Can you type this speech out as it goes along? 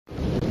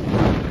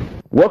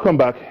Welcome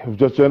back. If you've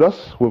just joined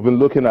us, we've been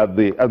looking at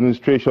the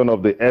administration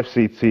of the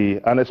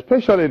FCT and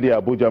especially the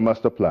Abuja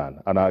Master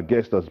Plan. And our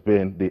guest has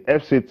been the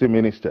FCT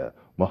Minister,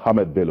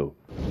 Muhammed Bello.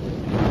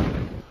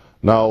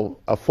 Now,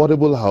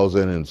 affordable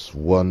housing is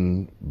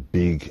one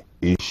big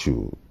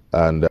issue,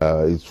 and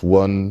it's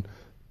one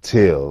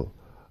tale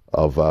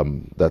of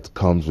that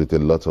comes with a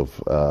lot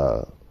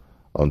of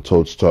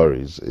untold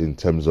stories in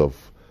terms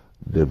of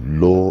the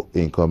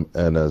low-income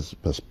earners'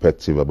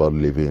 perspective about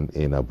living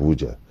in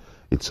Abuja.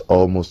 It's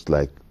almost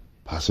like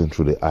passing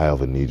through the eye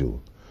of a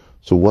needle.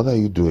 So what are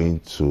you doing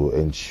to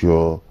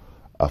ensure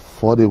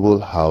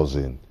affordable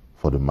housing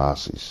for the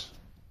masses?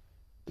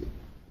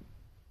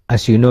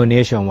 As you know,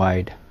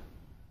 nationwide,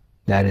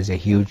 there is a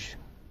huge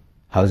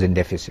housing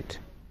deficit.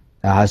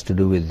 That has to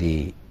do with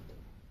the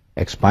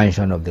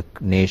expansion of the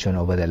nation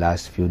over the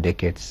last few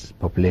decades,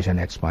 population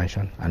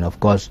expansion, and of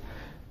course,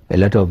 a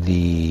lot of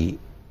the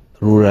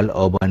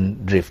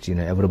rural-urban drift. You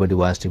know, everybody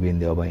wants to be in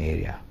the urban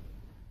area.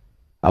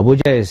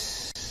 Abuja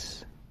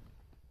is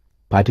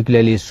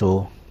particularly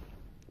so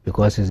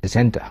because it's the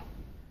center.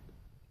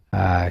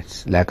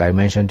 It's like I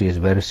mentioned to you, it's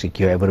very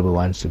secure. Everybody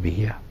wants to be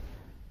here.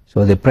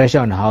 So the pressure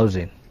on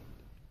housing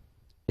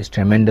is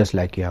tremendous,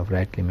 like you have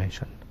rightly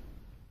mentioned.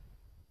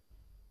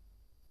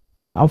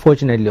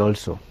 Unfortunately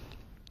also,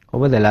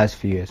 over the last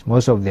few years,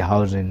 most of the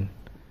housing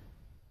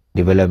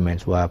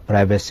developments were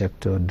private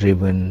sector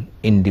driven,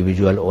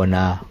 individual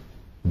owner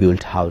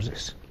built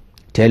houses,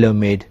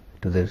 tailor-made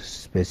to the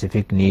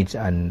specific needs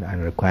and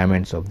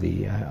requirements of those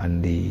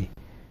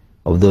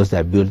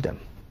that built them.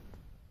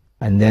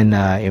 And then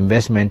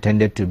investment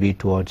tended to be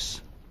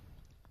towards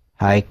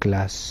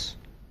high-class,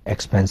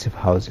 expensive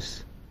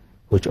houses,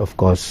 which of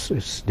course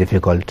is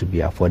difficult to be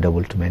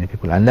affordable to many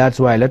people. And that's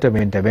why a lot of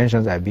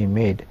interventions are being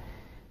made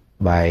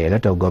by a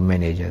lot of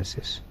government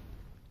agencies.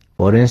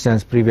 For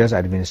instance, previous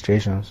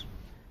administrations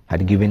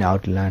had given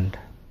out land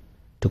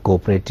to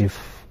cooperative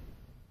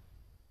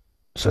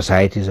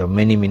societies of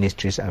many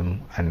ministries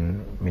and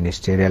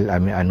ministerial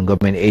and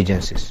government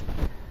agencies.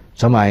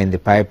 Some are in the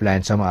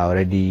pipeline, some are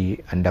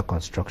already under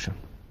construction.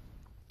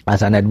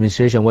 As an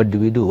administration, what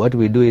do? What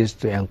we do is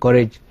to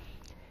encourage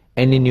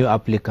any new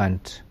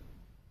applicant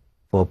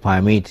for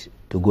permit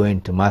to go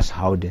into mass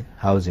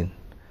housing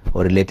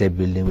or related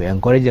building. We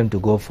encourage them to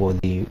go for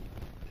the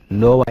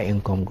lower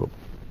income group,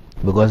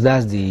 because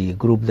that's the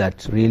group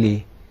that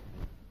really,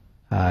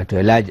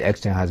 to a large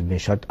extent, has been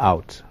shut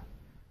out.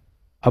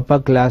 Upper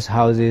class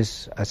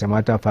houses, as a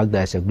matter of fact,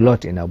 there's a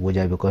glut in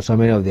Abuja because so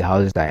many of the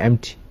houses are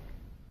empty.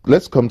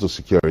 Let's come to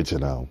security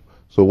now.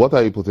 So what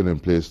are you putting in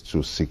place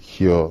to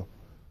secure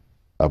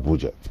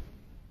Abuja?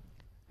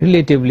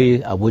 Relatively,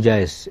 Abuja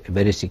is a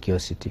very secure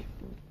city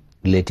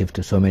relative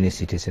to so many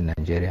cities in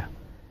Nigeria.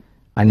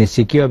 And it's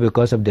secure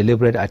because of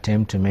deliberate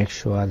attempt to make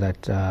sure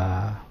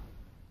that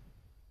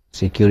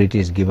security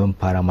is given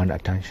paramount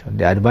attention.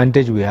 The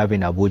advantage we have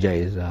in Abuja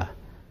is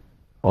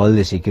all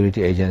the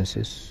security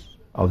agencies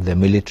of the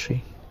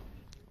military,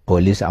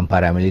 police and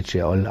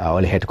paramilitary are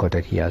all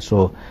headquartered here.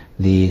 So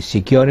the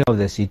securing of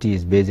the city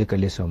is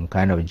basically some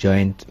kind of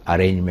joint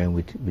arrangement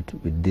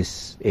with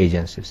these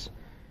agencies.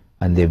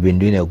 And they've been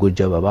doing a good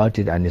job about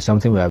it, and it's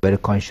something we are very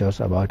conscious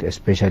about,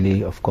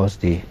 especially, of course,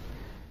 the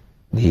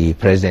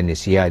president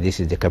is here. This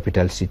is the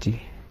capital city.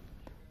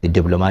 The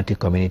diplomatic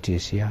community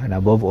is here. And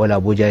above all,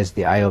 Abuja is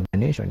the eye of the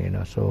nation, you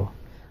know. So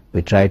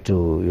we try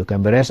to, you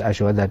can be rest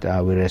assured that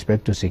with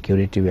respect to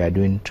security, we are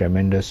doing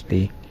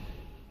tremendously,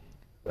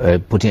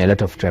 putting a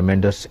lot of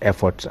tremendous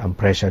efforts and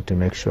pressure to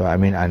make sure,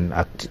 and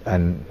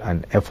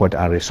effort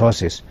and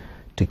resources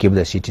to keep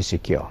the city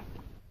secure.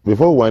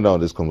 Before we wind down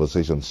this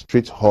conversation,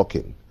 street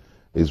hawking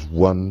is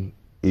one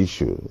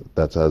issue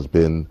that has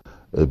been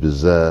a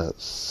bizarre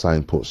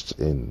signpost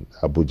in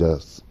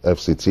Abuja's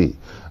FCT.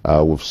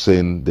 We've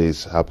seen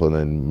this happen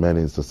in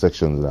many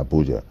intersections in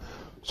Abuja.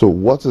 So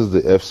what is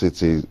the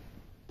FCT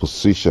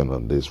position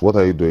on this? What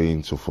are you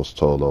doing to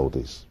forestall all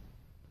this?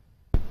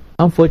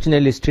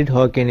 Unfortunately, street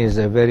hawking is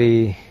a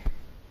very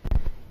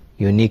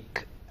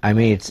unique,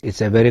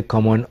 it's a very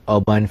common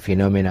urban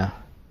phenomena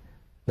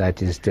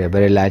that is to a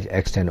very large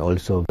extent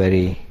also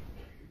very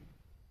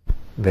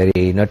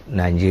not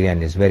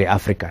Nigerian, it's very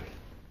African.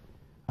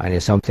 And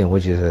it's something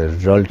which is a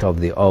result of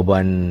the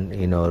urban,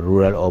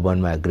 rural-urban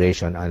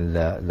migration and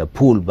the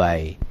pull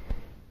by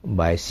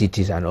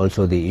cities, and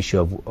also the issue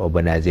of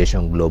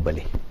urbanization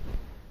globally.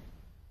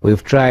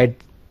 We've tried,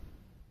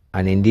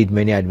 and indeed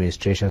many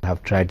administrations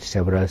have tried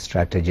several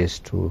strategies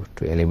to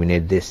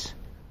eliminate this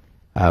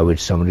with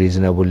some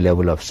reasonable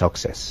level of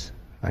success.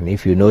 And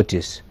if you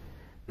notice,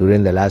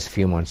 during the last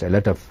few months, a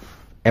lot of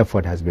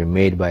effort has been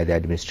made by the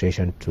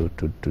administration to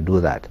do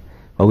that.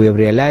 But we have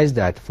realized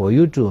that for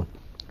you to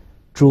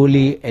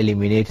truly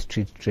eliminate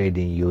street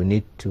trading, you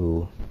need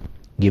to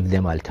give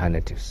them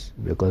alternatives,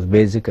 because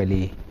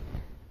basically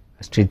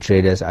street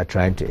traders are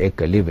trying to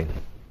make a living,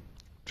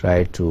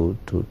 try to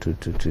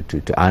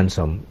earn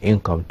some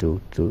income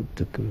to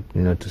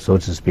so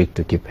to speak,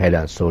 to keep head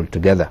and soul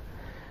together.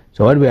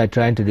 So what we are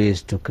trying to do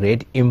is to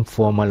create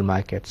informal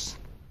markets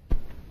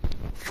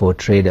for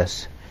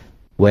traders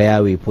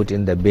where we put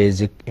in the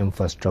basic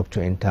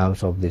infrastructure in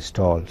terms of the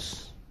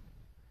stalls,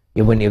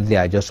 even if they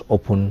are just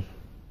open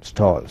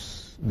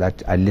stalls,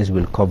 that at least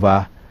will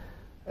cover,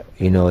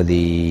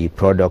 the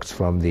products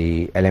from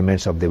the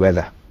elements of the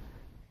weather.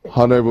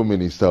 Honorable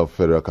Minister of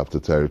Federal Capital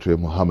Territory,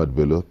 Muhammed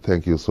Bello,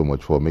 thank you so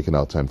much for making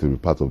our time to be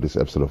part of this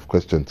episode of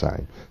Question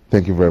Time.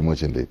 Thank you very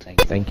much indeed.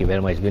 Thank you very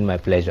much. It's been my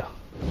pleasure.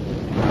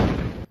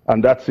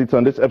 And that's it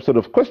on this episode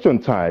of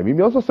Question Time. You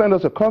may also send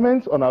us a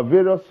comment on our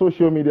various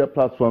social media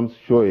platforms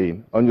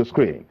showing on your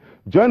screen.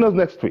 Join us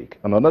next week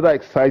on another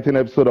exciting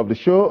episode of the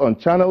show on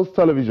Channels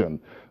Television.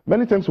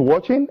 Many thanks for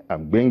watching.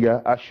 I'm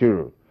Benga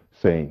Ashiru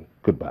saying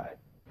goodbye.